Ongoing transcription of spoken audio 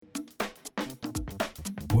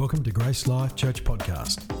Welcome to Grace Life Church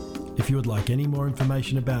Podcast. If you would like any more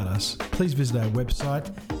information about us, please visit our website,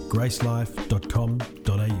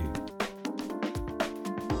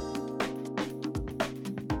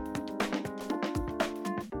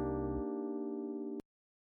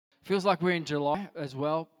 Feels like we're in July as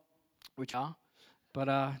well, which are, but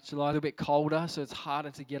July a little bit colder, so it's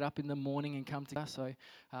harder to get up in the morning and come together. So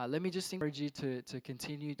let me just encourage you to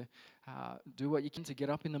continue to do what you can to get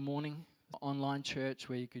up in the morning. Online church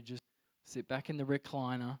where you could just sit back in the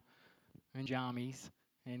recliner and jammies,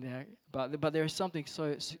 and but there is something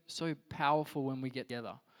so powerful when we get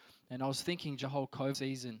together. And I was thinking the whole COVID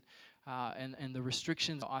season and the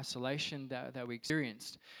restrictions, isolation that we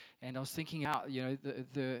experienced. And I was thinking out,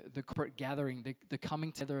 the corporate gathering, the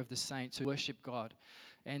coming together of the saints who worship God.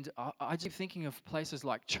 And I keep thinking of places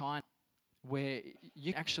like China, where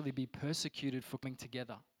you can actually be persecuted for coming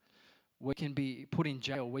together, where you can be put in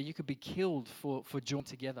jail, where you could be killed for joining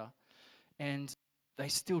together. And they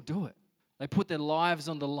still do it. They put their lives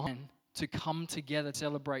on the line to come together to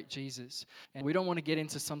celebrate Jesus. And we don't want to get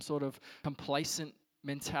into some sort of complacent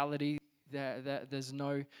mentality that there's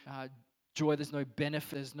no joy, there's no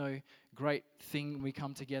benefit, there's no great thing when we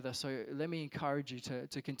come together. So let me encourage you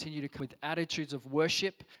to continue to come with attitudes of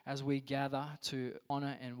worship as we gather to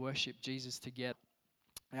honor and worship Jesus together.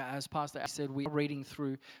 As Pastor said, we are going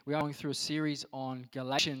through a series on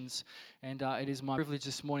Galatians, and it is my privilege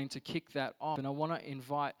this morning to kick that off. And I want to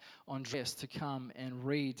invite Andreas to come and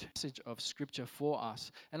read a passage of Scripture for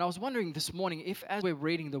us. And I was wondering this morning, if as we're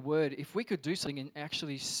reading the Word, if we could do something and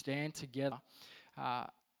actually stand together,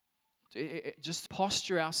 just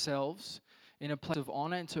posture ourselves in a place of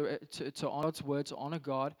honor and to honor God's Word, to honor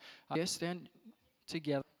God. Stand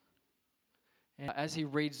together, and as he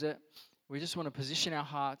reads it, we just want to position our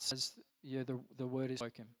hearts as the word is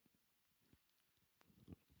spoken.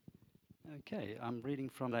 Okay, I'm reading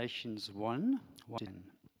from Galatians 1:1.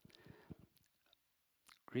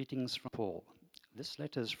 Greetings from Paul. This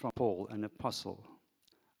letter is from Paul, an apostle.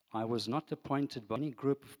 I was not appointed by any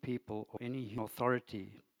group of people or any human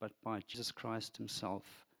authority, but by Jesus Christ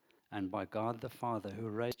himself and by God the Father who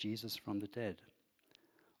raised Jesus from the dead.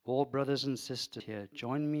 All brothers and sisters here,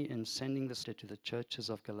 join me in sending this letter to the churches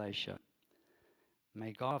of Galatia.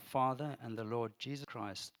 May God our Father and the Lord Jesus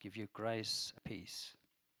Christ give you grace and peace.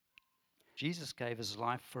 Jesus gave his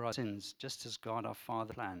life for our sins, just as God our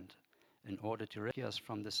Father planned, in order to rescue us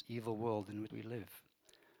from this evil world in which we live.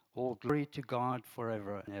 All glory to God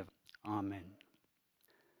forever and ever. Amen.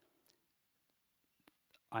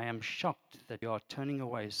 I am shocked that you are turning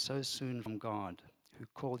away so soon from God, who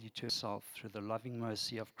called you to himself through the loving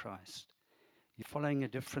mercy of Christ. You're following a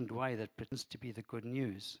different way that pretends to be the good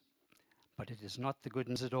news. But it is not the good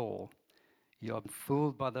news at all. You are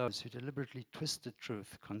fooled by those who deliberately twist the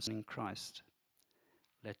truth concerning Christ.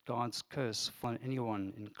 Let God's curse fall on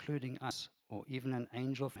anyone, including us, or even an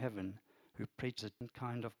angel of heaven, who preaches a different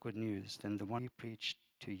kind of good news than the one he preached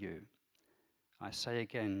to you. I say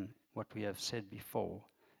again what we have said before.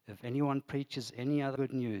 If anyone preaches any other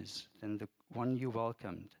good news than the one you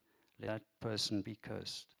welcomed, let that person be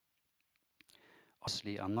cursed.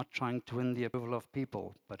 Honestly, I'm not trying to win the approval of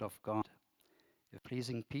people, but of God. If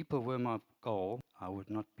pleasing people were my goal, I would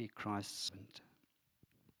not be Christ's servant.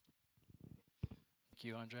 Thank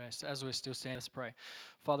you, Andreas. As we're still standing, let's pray.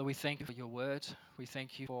 Father, we thank you for your word. We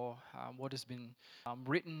thank you for what has been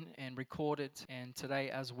written and recorded. And today,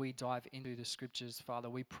 as we dive into the scriptures, Father,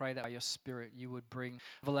 we pray that by your Spirit, you would bring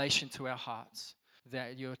revelation to our hearts,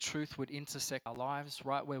 that your truth would intersect our lives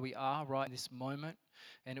right where we are, right in this moment,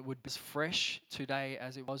 and it would be as fresh today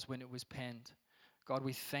as it was when it was penned. God,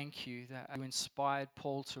 we thank you that you inspired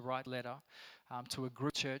Paul to write a letter to a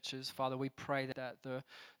group of churches. Father, we pray that the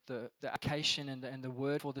application and the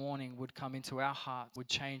word for the morning would come into our hearts, would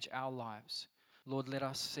change our lives. Lord, let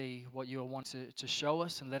us see what you are wanting to show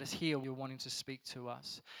us, and let us hear what you're wanting to speak to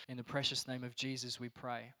us. In the precious name of Jesus, we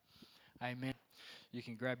pray. Amen. You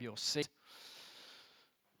can grab your seat.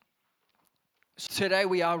 So today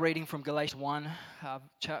we are reading from Galatians 1,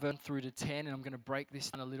 chapter 1 through to 10, and I'm going to break this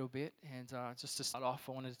down a little bit. And just to start off,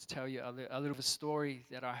 I wanted to tell you a little of a story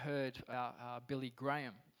that I heard about Billy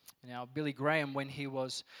Graham. Now, Billy Graham, when he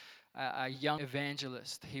was a young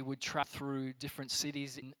evangelist, he would travel through different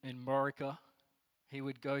cities in America. He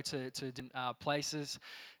would go to different places,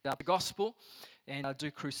 the gospel, and do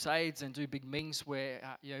crusades and do big meetings where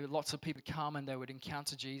lots of people come and they would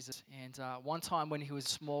encounter Jesus. And one time when he was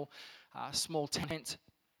small tent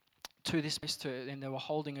to this place, and they were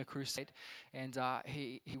holding a crusade, and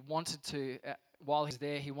he wanted to, while he's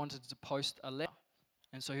there, he wanted to post a letter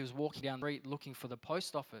And so he was walking down the street looking for the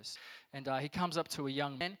post office. And he comes up to a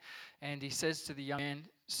young man and he says to the young man,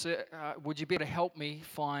 "Sir, would you be able to help me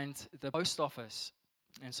find the post office?"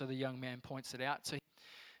 And so the young man points it out to him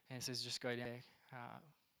and says, "Just go down there.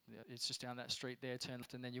 It's just down that street there, turn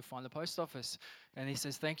left, and then you'll find the post office." And he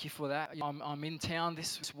says, "Thank you for that. I'm in town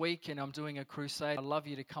this week and I'm doing a crusade. I'd love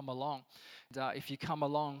you to come along. And, if you come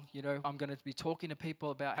along, I'm going to be talking to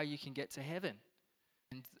people about how you can get to heaven."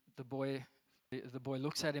 And the boy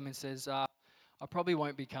looks at him and says, "I probably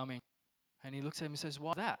won't be coming." And he looks at him and says,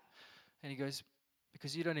 "Why that?" And he goes,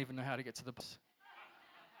 "Because you don't even know how to get to the bus."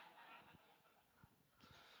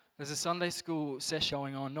 There's a Sunday school session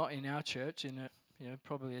going on, not in our church,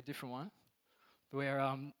 probably a different one, where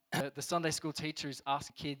the Sunday school teacher is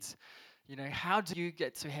asking kids, "How do you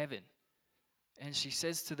get to heaven?" And she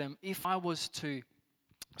says to them, "If I was to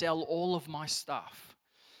sell all of my stuff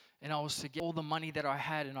and I was to get all the money that I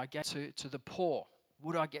had and I gave to the poor,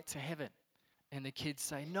 would I get to heaven?" And the kids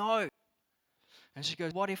say, "No." And she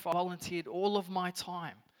goes, "What if I volunteered all of my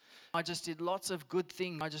time? I just did lots of good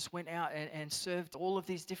things. I just went out and served all of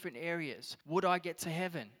these different areas. Would I get to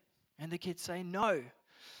heaven?" And the kids say, "No."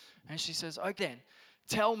 And she says, "Okay then,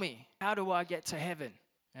 tell me, how do I get to heaven?"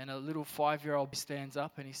 And a little 5-year-old stands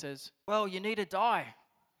up and he says, "Well, you need to die."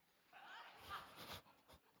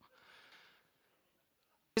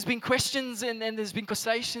 There's been questions and there's been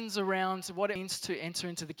conversations around what it means to enter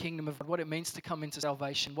into the kingdom of God, what it means to come into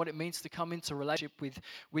salvation, what it means to come into relationship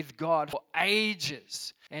with God for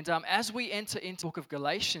ages. And as we enter into the book of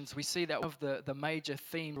Galatians, we see that one of the major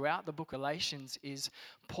themes throughout the book of Galatians is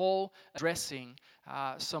Paul addressing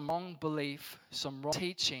some wrong belief, some wrong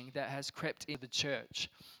teaching that has crept into the church.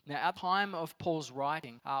 Now, at the time of Paul's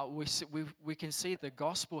writing, we can see the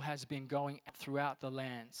gospel has been going throughout the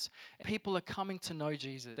lands. People are coming to know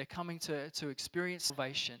Jesus. They're coming to experience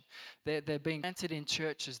salvation. They're being planted in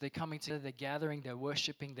churches. They're coming together. They're gathering. They're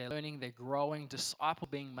worshiping. They're learning. They're growing. Disciples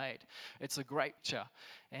being made. It's a great picture.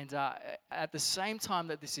 And at the same time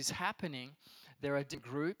that this is happening, there are different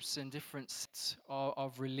groups and different sets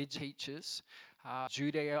of religious teachers,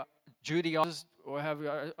 Judaizers, or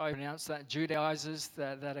however I pronounce that, Judaizers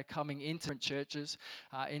that are coming into different churches,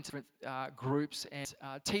 into different groups, and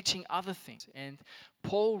teaching other things. And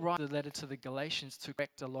Paul writes the letter to the Galatians to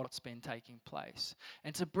correct a lot that's been taking place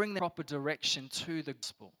and to bring the proper direction to the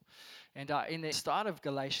gospel. And in the start of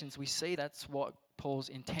Galatians, we see that's what Paul's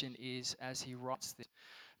intention is as he writes this.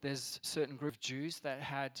 There's a certain group of Jews that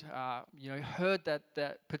had, heard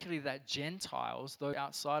that particularly that Gentiles, though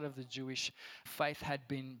outside of the Jewish faith, had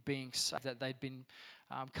been being saved, that they'd been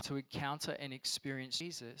come to encounter and experience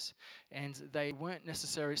Jesus, and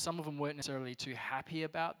some of them weren't necessarily too happy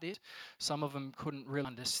about this. Some of them couldn't really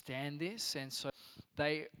understand this, and so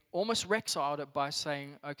they almost reconciled it by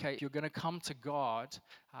saying, "Okay, if you're going to come to God,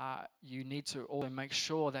 you need to also make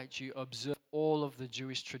sure that you observe all of the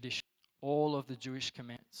Jewish traditions, all of the Jewish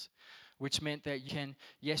commands," which meant that you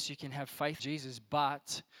can have faith in Jesus,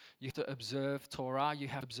 but you have to observe Torah, you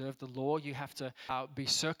have to observe the law, you have to be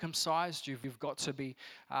circumcised, you've got to be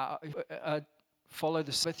follow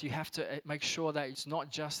the Sabbath, you have to make sure that it's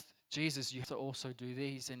not just Jesus, you have to also do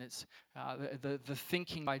these. And it's the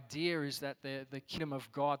thinking idea is that the kingdom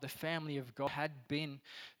of God, the family of God had been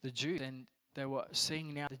the Jews, and they were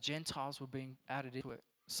seeing now the Gentiles were being added into it.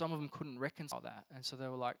 Some of them couldn't reconcile that, and so they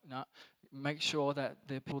were like, "No, make sure that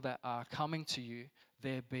the people that are coming to you,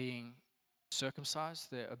 they're being circumcised,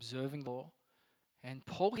 they're observing the law." And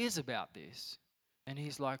Paul hears about this, and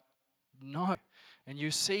he's like, "No." And you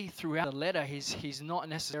see throughout the letter, he's not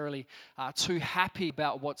necessarily too happy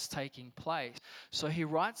about what's taking place. So he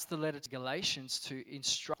writes the letter to Galatians to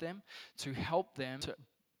instruct them, to help them, to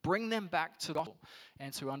bring them back to the gospel,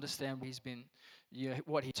 and to understand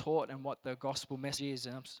what he taught and what the gospel message is.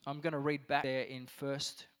 And I'm going to read back there in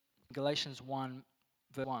Galatians 1,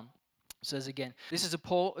 verse 1. It says again, this is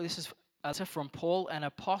a letter from Paul, an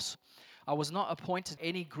apostle. I was not appointed to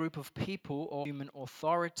any group of people or human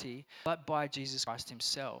authority, but by Jesus Christ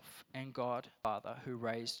himself and God Father, who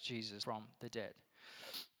raised Jesus from the dead.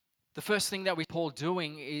 The first thing that we see Paul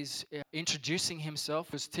doing is introducing himself.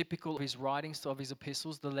 It was typical of his writings, of his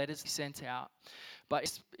epistles, the letters he sent out.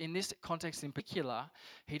 But in this context in particular,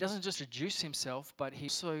 he doesn't just introduce himself, but he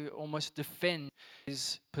also almost defends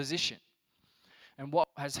his position. And what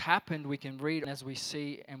has happened, we can read as we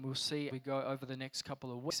see, and we'll see as we go over the next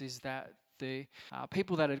couple of weeks, is that the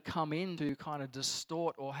people that had come in to kind of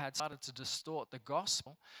distort or had started to distort the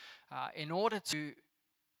gospel, in order to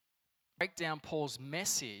break down Paul's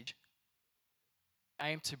message,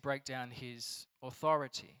 aimed to break down his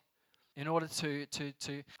authority. in order to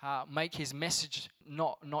make his message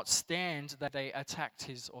not stand, that they attacked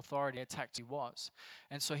his authority, attacked who he was.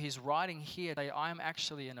 And so he's writing here, I am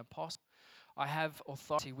actually an apostle. I have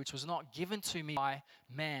authority which was not given to me by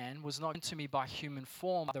man, was not given to me by human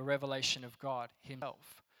form, the revelation of God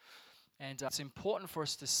himself. And it's important for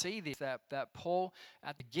us to see this, that Paul,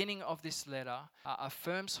 at the beginning of this letter,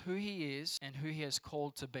 affirms who he is and who he has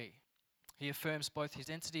called to be. He affirms both his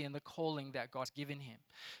identity and the calling that God's given him.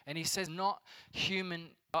 And he says,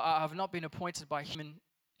 I've not been appointed by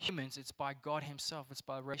humans, it's by God himself. It's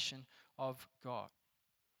by the revelation of God.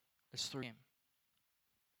 It's through him.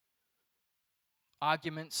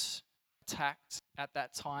 Arguments attacked at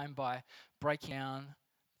that time by breaking down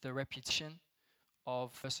the reputation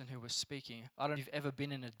of the person who was speaking. I don't know if you've ever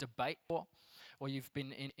been in a debate before, or you've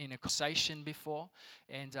been in a conversation before,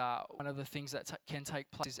 and one of the things that can take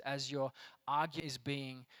place is as your argument is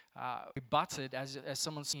being rebutted, as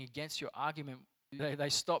someone's speaking against your argument, they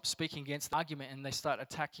stop speaking against the argument and they start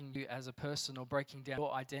attacking you as a person or breaking down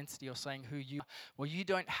your identity or saying who you are. Well, you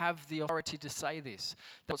don't have the authority to say this.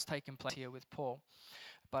 That's what's taken place here with Paul.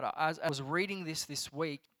 But as I was reading this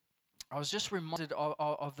week, I was just reminded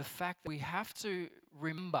of the fact that we have to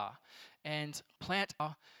remember and plant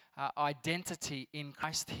our identity in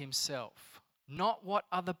Christ himself. Not what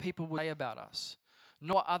other people would say about us.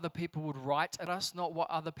 Not what other people would write at us. Not what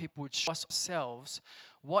other people would show us ourselves.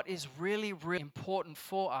 What is really, really important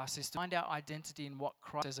for us is to find our identity in what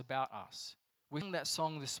Christ says about us. We sang that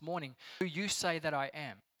song this morning, Who You Say That I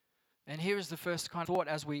Am. And here is the first kind of thought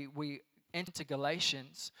as we enter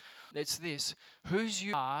Galatians. It's this: whose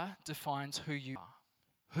you are defines who you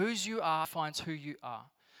are. Whose you are defines who you are.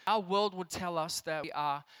 Our world would tell us that we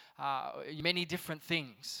are many different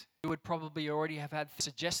things. You would probably already have had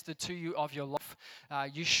suggested to you of your life.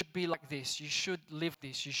 You should be like this. You should live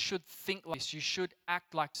this. You should think like this. You should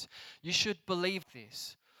act like this. You should believe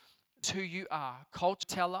this. It's who you are. Culture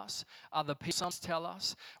tell us. Other people tell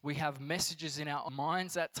us. We have messages in our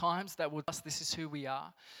minds at times that will tell us this is who we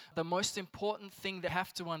are. The most important thing they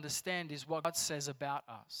have to understand is what God says about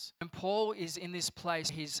us. And Paul is in this place,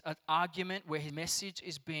 his argument where his message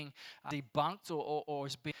is being debunked or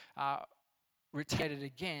is being retaliated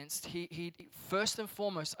against. He first and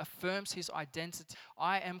foremost affirms his identity.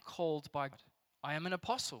 I am called by God. I am an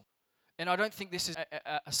apostle. And I don't think this is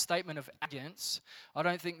a statement of arrogance. I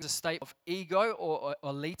don't think it's a statement of ego or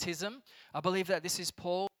elitism. I believe that this is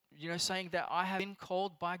Paul, saying that I have been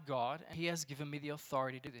called by God and he has given me the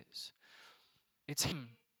authority to do this. It's him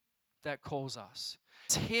that calls us.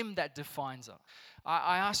 It's him that defines us.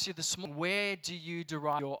 I asked you this morning, where do you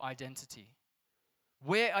derive your identity?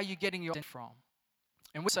 Where are you getting your identity from?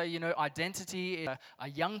 And we say, identity is a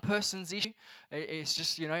young person's issue. It's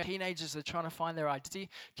just, teenagers are trying to find their identity.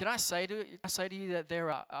 Can I say to you that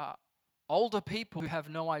there are older people who have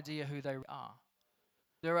no idea who they are?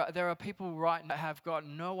 There are people right now that have got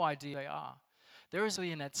no idea who they are. There is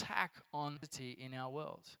really an attack on identity in our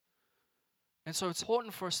world. And so it's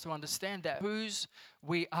important for us to understand that whose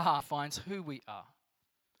we are finds who we are.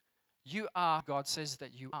 You are, God says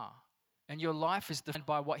that you are. And your life is defined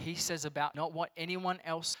by what he says about, not what anyone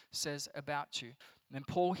else says about you. And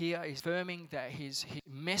Paul here is affirming that his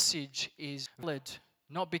message is valid,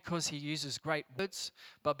 not because he uses great words,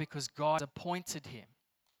 but because God appointed him.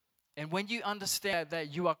 And when you understand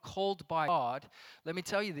that you are called by God, let me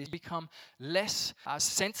tell you this, you become less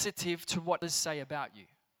sensitive to what others say about you.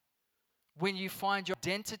 When you find your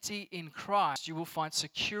identity in Christ, you will find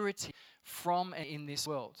security from and in this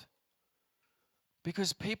world.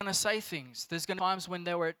 Because people are going to say things. There's going to be times when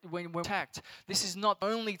we're attacked. This is not the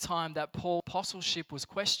only time that Paul's apostleship was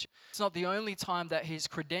questioned. It's not the only time that his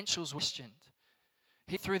credentials were questioned.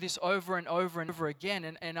 He threw this over and over and over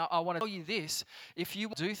again. And I want to tell you this. If you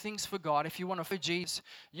do things for God, if you want to follow Jesus,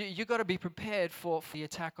 you've got to be prepared for the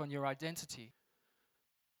attack on your identity.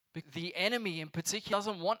 The enemy in particular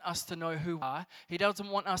doesn't want us to know who we are. He doesn't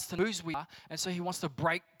want us to know whose we are. And so he wants to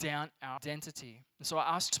break down our identity. And so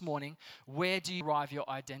I asked this morning, where do you derive your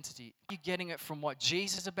identity? Are you getting it from what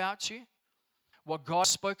Jesus is about you? What God's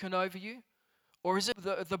spoken over you? Or is it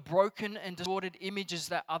the broken and distorted images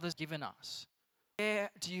that others have given us? Where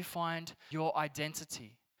do you find your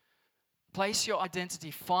identity? Place your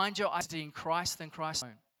identity. Find your identity in Christ and Christ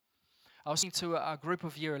alone. I was speaking to a group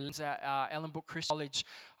of year 11s at Ellenbrook Christian College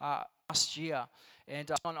last year,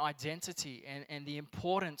 and on identity and the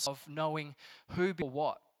importance of knowing who or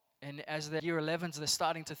what. And as the year 11s, they're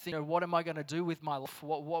starting to think, what am I going to do with my life?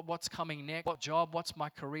 What's coming next? What job? What's my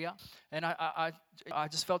career? And I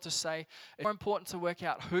just felt to say, it's more important to work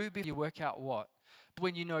out who before you work out what.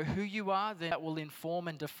 When you know who you are, then that will inform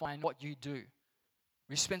and define what you do.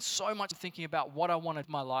 We spend so much thinking about what I want in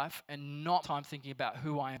my life and not time thinking about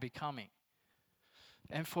who I am becoming.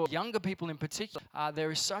 And for younger people in particular,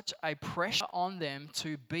 there is such a pressure on them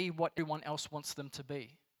to be what everyone else wants them to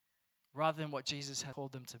be, rather than what Jesus has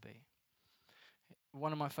called them to be.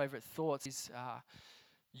 One of my favorite thoughts is,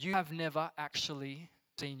 you have never actually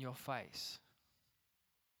seen your face.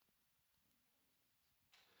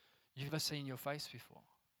 You've never seen your face before,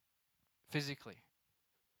 physically.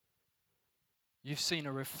 You've seen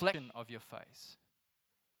a reflection of your face,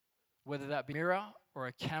 whether that be a mirror or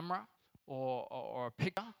a camera or a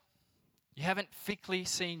picture. You haven't physically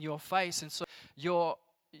seen your face, and so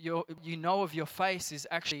you know of your face is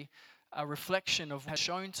actually a reflection of what has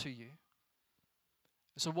shown to you.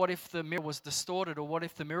 So what if the mirror was distorted, or what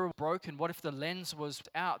if the mirror was broken? What if the lens was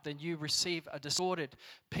out? Then you receive a distorted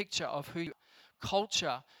picture of who you are.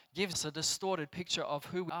 Culture gives us a distorted picture of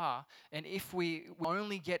who we are, and if we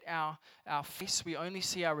only get our face, we only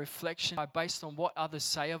see our reflection based on what others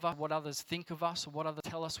say of us, what others think of us, or what others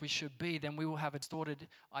tell us we should be, then we will have a distorted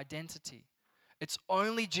identity. It's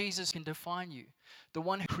only Jesus can define you. The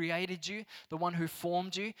one who created you, the one who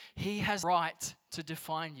formed you, he has right to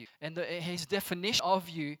define you. And his definition of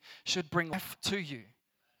you should bring life to you.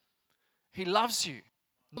 He loves you.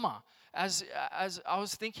 Mama, as I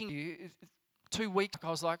was thinking you 2 weeks ago,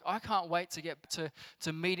 I was like, I can't wait to get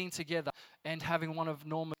to meeting together and having one of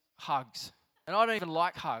Norma's hugs. And I don't even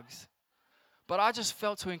like hugs. But I just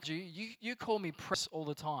felt to encourage you. You call me precious all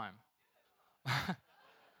the time.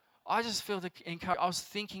 I just feel encouraged. I was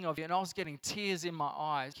thinking of you, and I was getting tears in my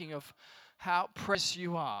eyes, thinking of how precious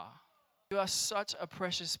you are. You are such a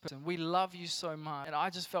precious person. We love you so much. And I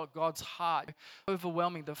just felt God's heart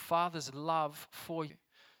overwhelming, the Father's love for you.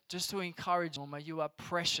 Just to encourage you, Norma, you are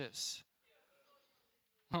precious.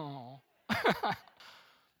 Oh.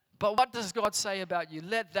 But what does God say about you?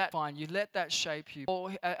 Let that define you. Let that shape you.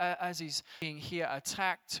 Or as he's being here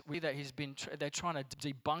attacked, that they're trying to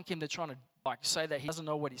debunk him. They're trying to say that he doesn't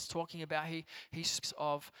know what he's talking about. He speaks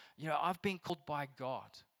of, I've been called by God.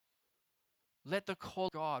 Let the call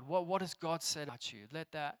of God. What has God said about you?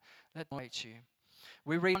 Let that motivate you.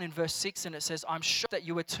 We read in verse 6, and it says, I'm sure that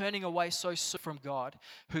you were turning away so soon from God,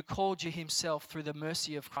 who called you himself through the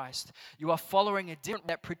mercy of Christ. You are following a different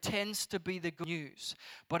that pretends to be the good news,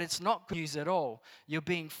 but it's not good news at all. You're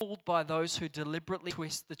being fooled by those who deliberately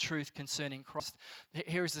twist the truth concerning Christ.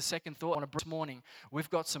 Here is the second thought on this morning. We've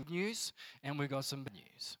got some news, and we've got some bad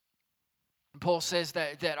news. Paul says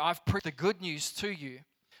that I've preached the good news to you,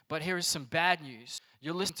 but here is some bad news.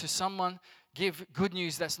 You're listening to someone give good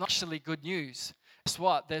news that's not actually good news. Guess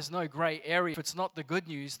what? There's no gray area. If it's not the good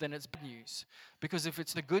news, then it's bad news. Because if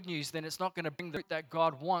it's the good news, then it's not going to bring the fruit that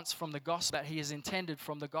God wants from the gospel, that he has intended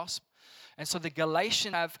from the gospel. And so the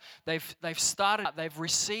Galatians they've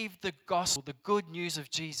received the gospel, the good news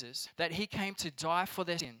of Jesus, that he came to die for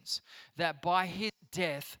their sins, that by his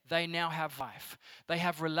death they now have life. They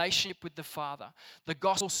have relationship with the Father. The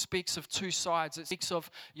gospel speaks of two sides. It speaks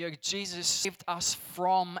of Jesus saved us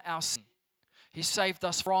from our sin. He saved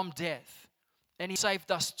us from death. And he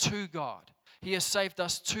saved us to God. He has saved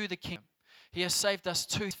us to the kingdom. He has saved us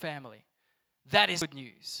to his family. That is good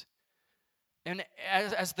news. And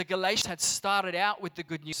as the Galatians had started out with the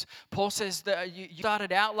good news, Paul says that you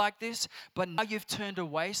started out like this, but now you've turned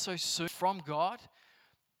away so soon from God.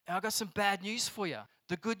 And I've got some bad news for you.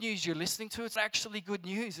 The good news you're listening to, it's actually good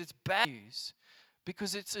news. It's bad news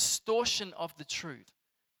because it's a distortion of the truth.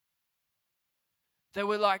 They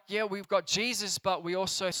were like, yeah, we've got Jesus, but we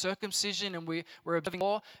also have circumcision, and we're observing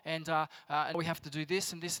law, and we have to do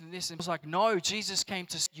this and this and this. And it was like, no, Jesus came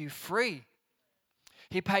to set you free.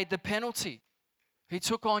 He paid the penalty. He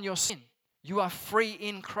took on your sin. You are free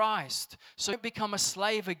in Christ. So don't become a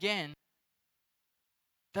slave again.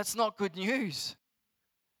 That's not good news.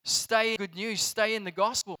 Stay in good news. Stay in the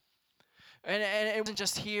gospel. And it wasn't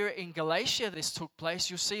just here in Galatia this took place.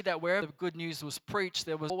 You'll see that wherever the good news was preached,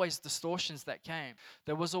 there was always distortions that came.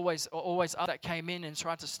 There was always others that came in and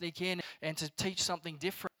tried to sneak in and to teach something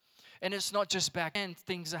different. And it's not just back then,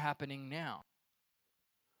 things are happening now.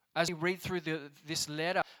 As we read through this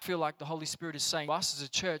letter, I feel like the Holy Spirit is saying to us as a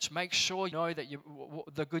church, make sure you know that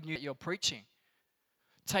the good news that you're preaching.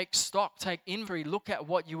 Take stock, take inventory, look at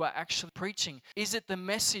what you are actually preaching. Is it the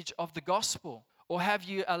message of the gospel? Or have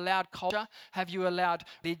you allowed culture, have you allowed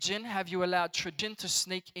religion, have you allowed tradition to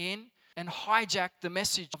sneak in and hijack the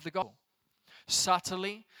message of the gospel?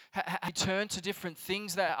 Subtly, have you turned to different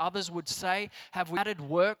things that others would say? Have we added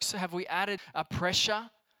works? Have we added a pressure?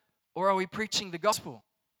 Or are we preaching the gospel?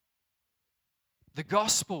 The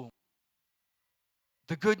gospel.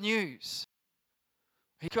 The good news.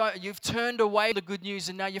 You've turned away the good news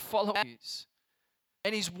and now you follow the news.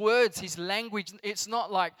 And his words, his language, it's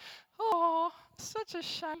not like, oh, such a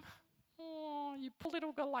shame. Oh, you poor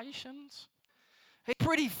little Galatians. He's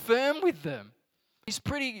pretty firm with them. He's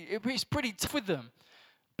pretty tough with them.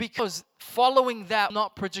 Because following that will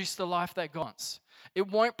not produce the life that God wants. It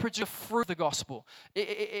won't produce the fruit of the gospel.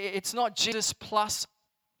 It's not Jesus plus a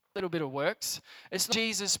little bit of works. It's not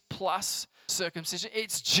Jesus plus circumcision.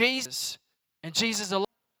 It's Jesus and Jesus alone.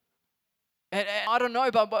 And I don't know,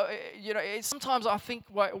 but sometimes I think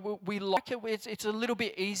we like it. It's a little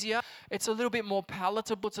bit easier. It's a little bit more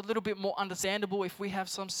palatable. It's a little bit more understandable if we have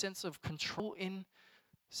some sense of control in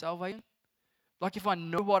salvation. Like if I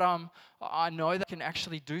know I know that I can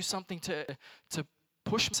actually do something to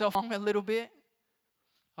push myself on a little bit.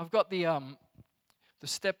 I've got the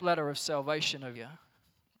step ladder of salvation over here.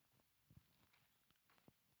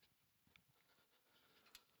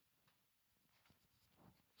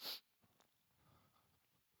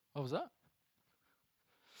 What was that?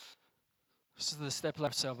 This is the step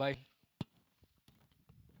ladder of salvation.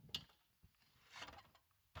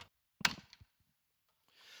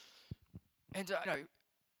 And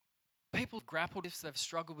people grapple with this, they've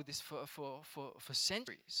struggled with this for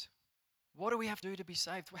centuries. What do we have to do to be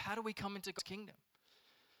saved? How do we come into God's kingdom?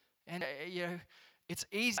 And it's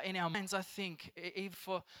easy in our minds, I think, even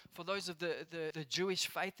for those of the Jewish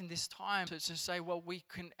faith in this time, to say, well, we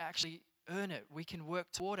can actually earn it. We can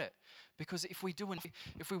work toward it. Because if we do, and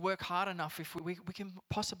if we work hard enough, if we can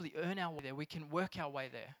possibly earn our way there. We can work our way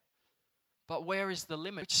there. But where is the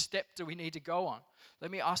limit? Which step do we need to go on?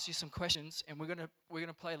 Let me ask you some questions, and we're gonna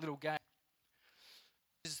play a little game.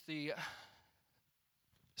 This is the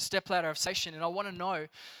step ladder of salvation, and I want to know,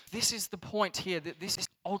 this is the point here, that this is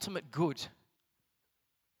ultimate good,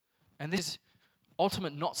 and this is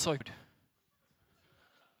ultimate not so good.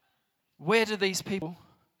 Where do these people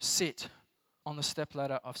sit on the step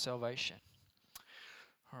ladder of salvation?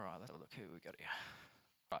 All right, let's have a look who we got here.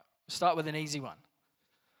 All right, start with an easy one.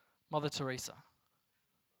 Mother Teresa.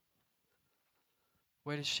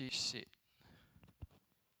 Where does she sit?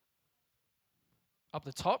 Up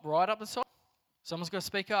the top, right up the top? Someone's got to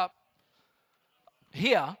speak up.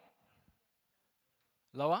 Here.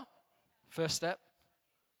 Lower. First step.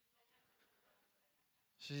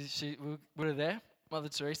 We're there. Mother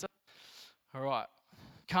Teresa. All right.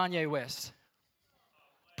 Kanye West.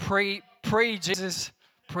 Pre-Jesus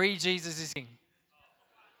is king.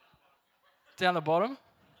 Down the bottom.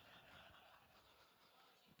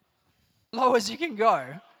 Low as you can go.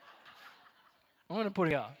 I'm going to put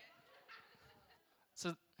it up.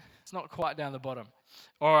 So it's not quite down the bottom.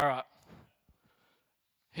 All right.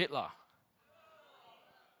 Hitler.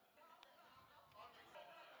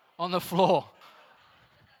 On the floor.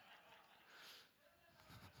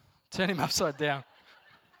 Turn him upside down.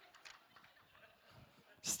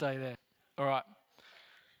 Stay there. All right.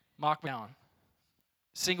 Mark McGowan.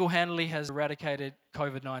 Single-handedly has eradicated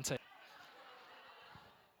COVID-19.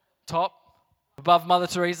 Top. Above Mother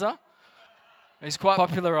Teresa. He's quite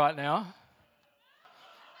popular right now.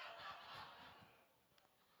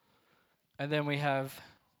 And then we have,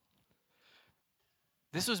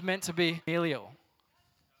 this was meant to be Gamaliel.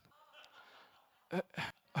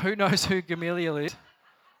 Who knows who Gamaliel is?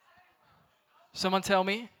 Someone tell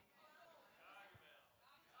me.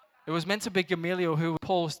 It was meant to be Gamaliel, who was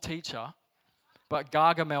Paul's teacher, but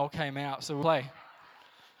Gargamel came out, so we'll play.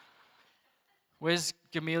 Where's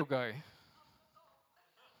Gamaliel go?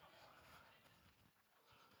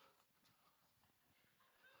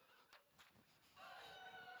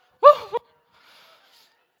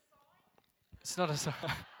 It's not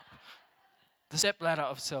the step ladder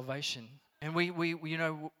of salvation, and we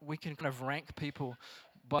can kind of rank people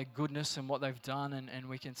by goodness and what they've done, and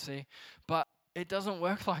we can see, but it doesn't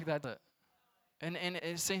work like that. And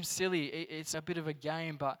it seems silly. It's a bit of a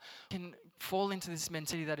game, but I can fall into this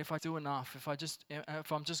mentality that if I do enough, if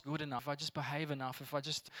I'm just good enough, if I just behave enough, if I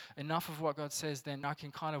just enough of what God says, then I can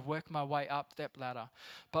kind of work my way up step ladder.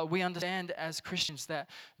 But we understand as Christians that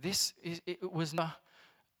it was not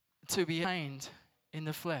to be attained in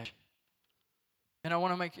the flesh. And I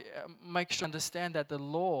want to make sure you understand that the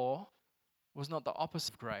law was not the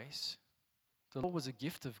opposite of grace. The law was a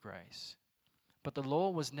gift of grace. But the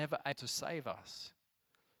law was never able to save us.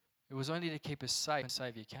 It was only to keep us safe when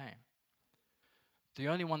Savior came. The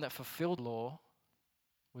only one that fulfilled the law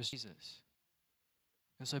was Jesus.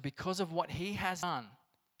 And so because of what he has done,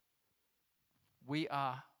 we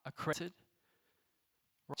are accredited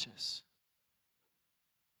righteous.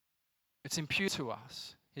 It's imputed to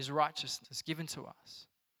us. His righteousness is given to us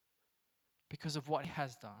because of what he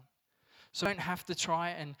has done. So we don't have to try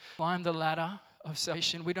and climb the ladder of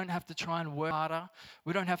salvation. We don't have to try and work harder.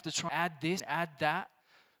 We don't have to try and add this, add that.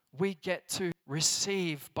 We get to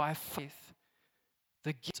receive by faith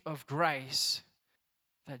the gift of grace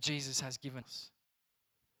that Jesus has given us.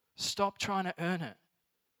 Stop trying to earn it.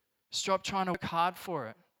 Stop trying to work hard for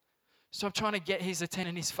it. Stop trying to get His attention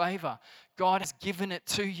and His favor. God has given it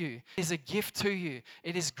to you. It is a gift to you.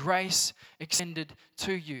 It is grace extended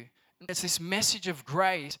to you. It's this message of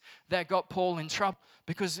grace that got Paul in trouble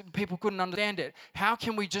because people couldn't understand it. How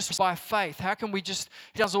can we just by faith? How can we just,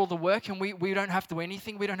 He does all the work and we don't have to do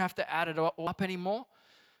anything? We don't have to add it all up anymore?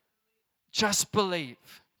 Just believe.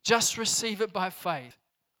 Just receive it by faith.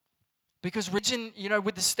 Because religion,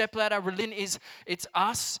 with the stepladder, religion it's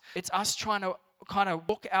us trying to kind of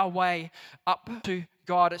walk our way up to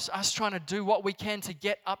God. It's us trying to do what we can to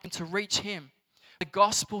get up and to reach Him. The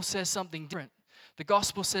gospel says something different. The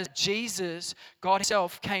gospel says Jesus, God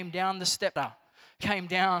Himself, came down the stepladder, came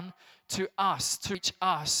down to us, to reach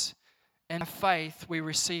us. And by faith, we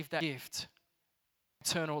receive that gift,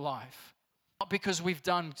 eternal life. Not because we've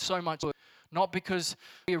done so much good, not because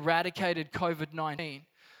we eradicated COVID-19,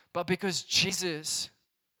 but because Jesus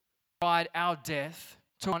died our death,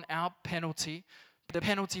 took on our penalty, the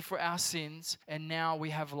penalty for our sins, and now we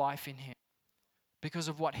have life in Him because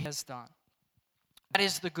of what He has done. That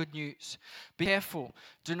is the good news. Be careful.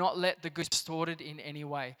 Do not let the good news be distorted in any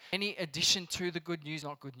way. Any addition to the good news is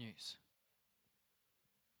not good news.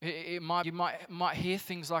 You might hear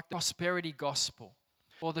things like the prosperity gospel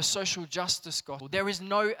or the social justice gospel. There is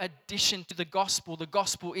no addition to the gospel. The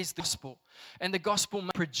gospel is the gospel. And the gospel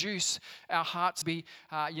may produce our hearts to be,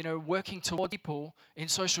 working toward people in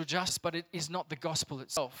social justice, but it is not the gospel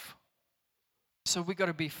itself. So we've got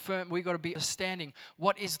to be firm. We've got to be understanding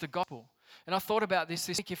what is the gospel. And I thought about this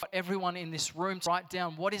week. If everyone in this room write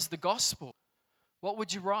down what is the gospel, what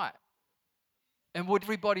would you write? And would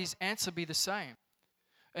everybody's answer be the same?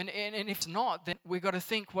 And if it's not, then we've got to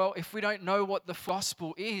think, well, if we don't know what the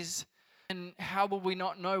gospel is, then how will we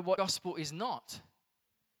not know what gospel is not?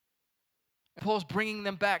 And Paul's bringing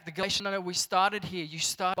them back. The Galatians, we started here. You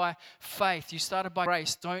start by faith. You started by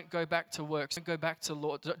grace. Don't go back to works. Don't go back to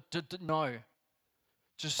law. No.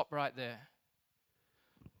 Just stop right there.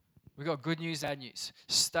 We've got good news, bad news.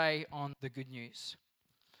 Stay on the good news.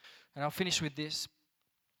 And I'll finish with this.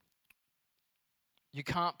 You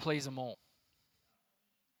can't please them all.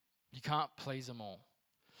 You can't please them all.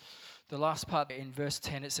 The last part in verse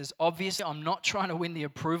 10, it says, obviously, I'm not trying to win the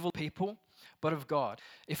approval of people, but of God.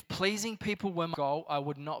 If pleasing people were my goal, I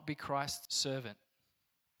would not be Christ's servant.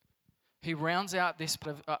 He rounds out this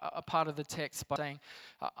part of the text by saying,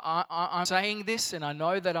 I'm saying this, and I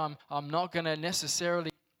know that I'm not going to necessarily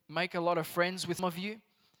make a lot of friends with some of you,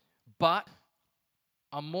 but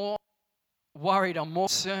I'm more worried, I'm more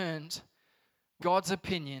concerned God's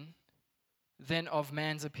opinion than of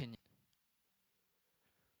man's opinion.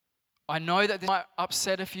 I know that this might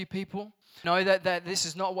upset a few people. I know that this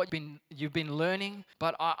is not what you've been learning,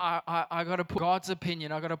 but I got to put God's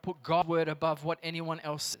opinion, I got to put God's word above what anyone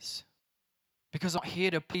else says. Because I'm not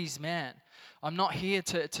here to please man. I'm not here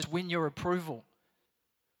to win your approval.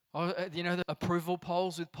 The approval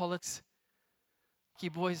polls with politics. You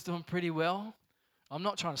boys doing pretty well. I'm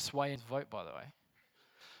not trying to sway his vote, by the way.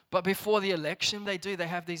 But before the election, they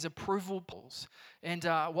have these approval polls. And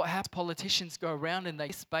what happens, politicians go around and they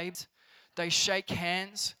kiss babes. They shake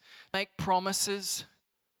hands, make promises.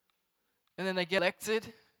 And then they get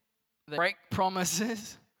elected. They break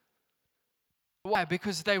promises. Why?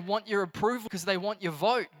 Because they want your approval, because they want your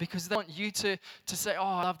vote, because they want you to say, oh,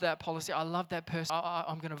 I love that policy, I love that person,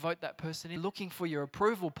 I'm going to vote that person in. Looking for your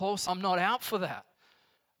approval. Paul says, I'm not out for that.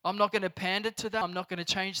 I'm not going to pander to that. I'm not going to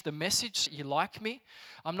change the message that you like me.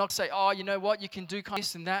 I'm not going to say, oh, you know what, you can do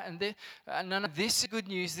this and that and this. No, this is good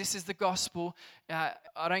news. This is the gospel. I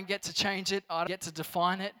don't get to change it. I don't get to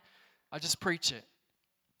define it. I just preach it.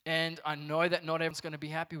 And I know that not everyone's going to be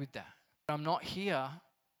happy with that. But I'm not here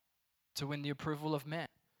to win the approval of man.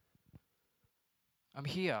 I'm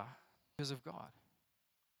here because of God.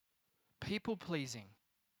 People pleasing.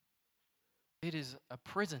 It is a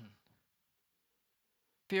prison.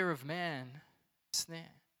 Fear of man, snare.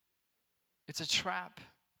 It's a trap.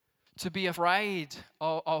 To be afraid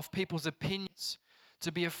of people's opinions,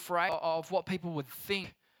 to be afraid of what people would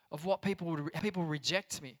think, of what people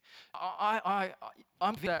reject me.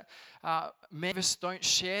 I'm that many of us don't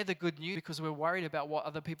share the good news because we're worried about what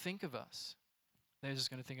other people think of us. They're just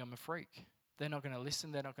going to think I'm a freak. They're not going to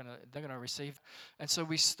listen. They're going to receive. And so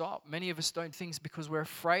we stop. Many of us don't things because we're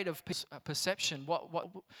afraid of perception.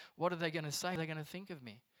 What are they going to say? They're going to think of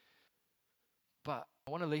me. But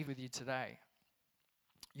I want to leave with you today.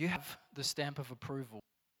 You have the stamp of approval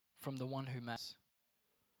from the one who matters.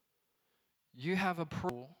 You have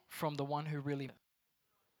approval from the one who really matters.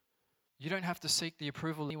 You don't have to seek the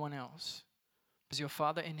approval of anyone else, because your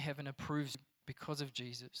Father in heaven approves you because of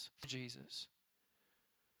Jesus.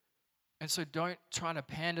 And so don't try to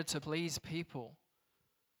pander to please people.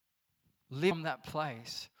 Live from that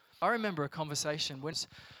place. I remember a conversation when, so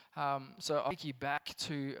I'll take you back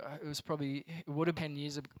to, it would have been 10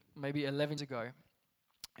 years, maybe 11 years ago.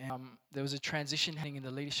 There was a transition happening in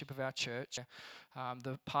the leadership of our church.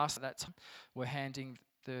 The pastor at that time were handing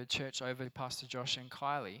the church over to Pastor Josh and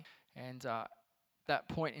Kylie. And that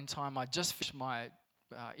point in time, I just finished my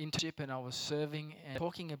internship and I was serving and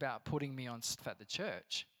talking about putting me on staff at the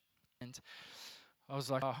church. And I was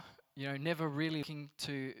like, never really looking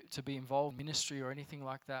to be involved in ministry or anything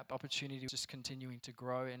like that. But opportunity was just continuing to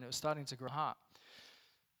grow, and it was starting to grow hard.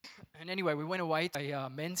 And anyway, we went away to a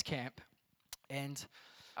men's camp, and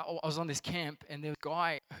I was on this camp, and there was a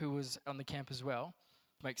guy who was on the camp as well.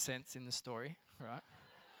 Makes sense in the story, right?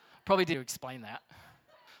 Probably did explain that.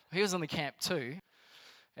 He was on the camp too.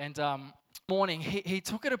 And morning, he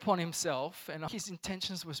took it upon himself, and his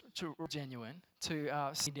intentions were genuine, to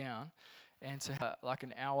sit down and to have like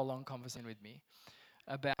an hour-long conversation with me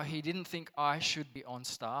about how he didn't think I should be on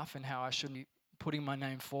staff and how I shouldn't be putting my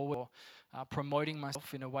name forward or promoting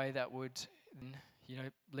myself in a way that would,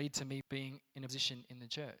 lead to me being in a position in the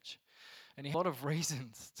church. And he had a lot of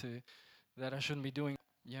reasons that I shouldn't be doing.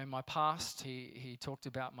 My past, he talked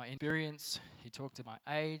about my experience, he talked about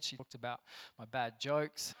my age, he talked about my bad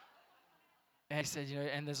jokes. And he said,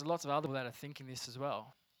 and there's lots of other people that are thinking this as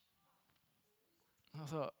well. I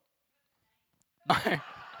thought, no.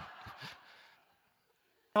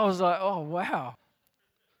 I was like, oh, wow.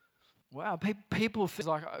 Wow, people think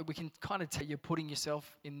like we can kind of tell you're putting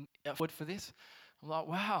yourself in effort for this. I'm like,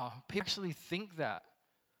 wow, people actually think that.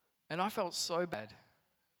 And I felt so bad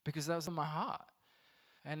because that was in my heart.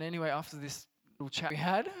 And anyway, after this little chat we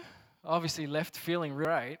had, I obviously left feeling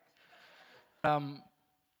great. I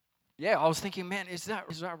was thinking, man, is that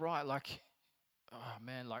right? Like, oh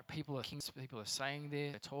man, like people are saying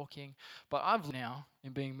this, they're talking. But I've now,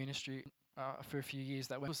 in being in ministry for a few years,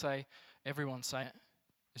 that when people say everyone's saying it,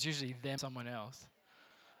 it's usually them, someone else,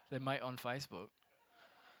 their mate on Facebook.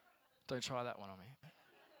 Don't try that one on me.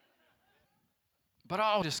 But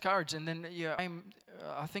I was discouraged, and then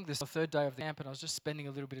I think this is the third day of the camp, and I was just spending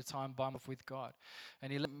a little bit of time by myself with God.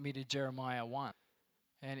 And he led me to Jeremiah 1.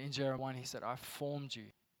 And in Jeremiah 1, he said, I formed you.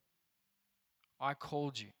 I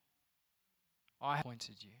called you. I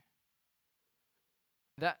appointed you.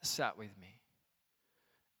 That sat with me.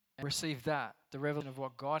 And received that, the revelation of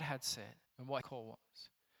what God had said and what his call was.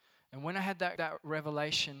 And when I had that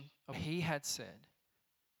revelation of what he had said,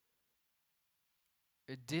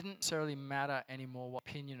 it didn't necessarily matter anymore what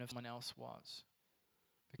opinion of someone else was.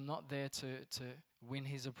 We're not there to win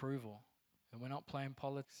his approval. And we're not playing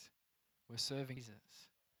politics. We're serving Jesus.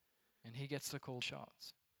 And he gets to call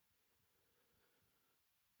shots.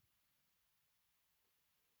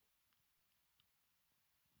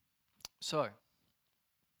 So, you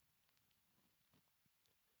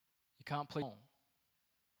can't please all.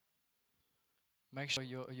 Make sure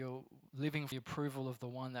you're living for the approval of the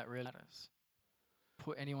one that really matters.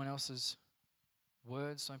 Put anyone else's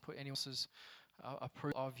words, don't put anyone else's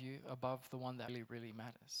approval of you above the one that really, really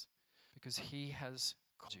matters. Because he has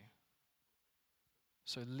called you.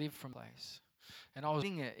 So live from place. And I was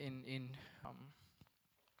reading it in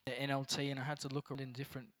the NLT, and I had to look in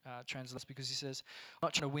different translations because he says, I'm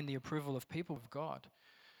not trying to win the approval of people, of God.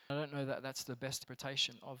 I don't know that that's the best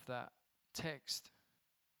interpretation of that text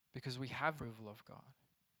because we have the approval of God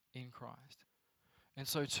in Christ. And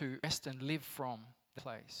so to rest and live from the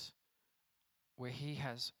place where he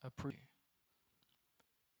has approved you,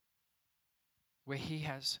 where he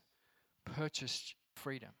has purchased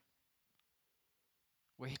freedom,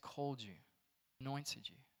 where he called you, anointed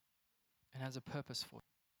you, and has a purpose for you.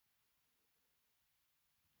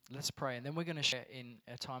 Let's pray, and then we're going to share in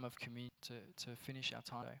a time of communion to finish our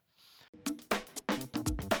time today.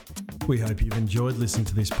 We hope you've enjoyed listening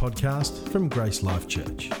to this podcast from Grace Life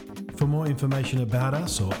Church. For more information about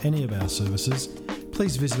us or any of our services,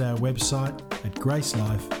 please visit our website at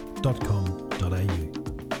gracelife.com.au.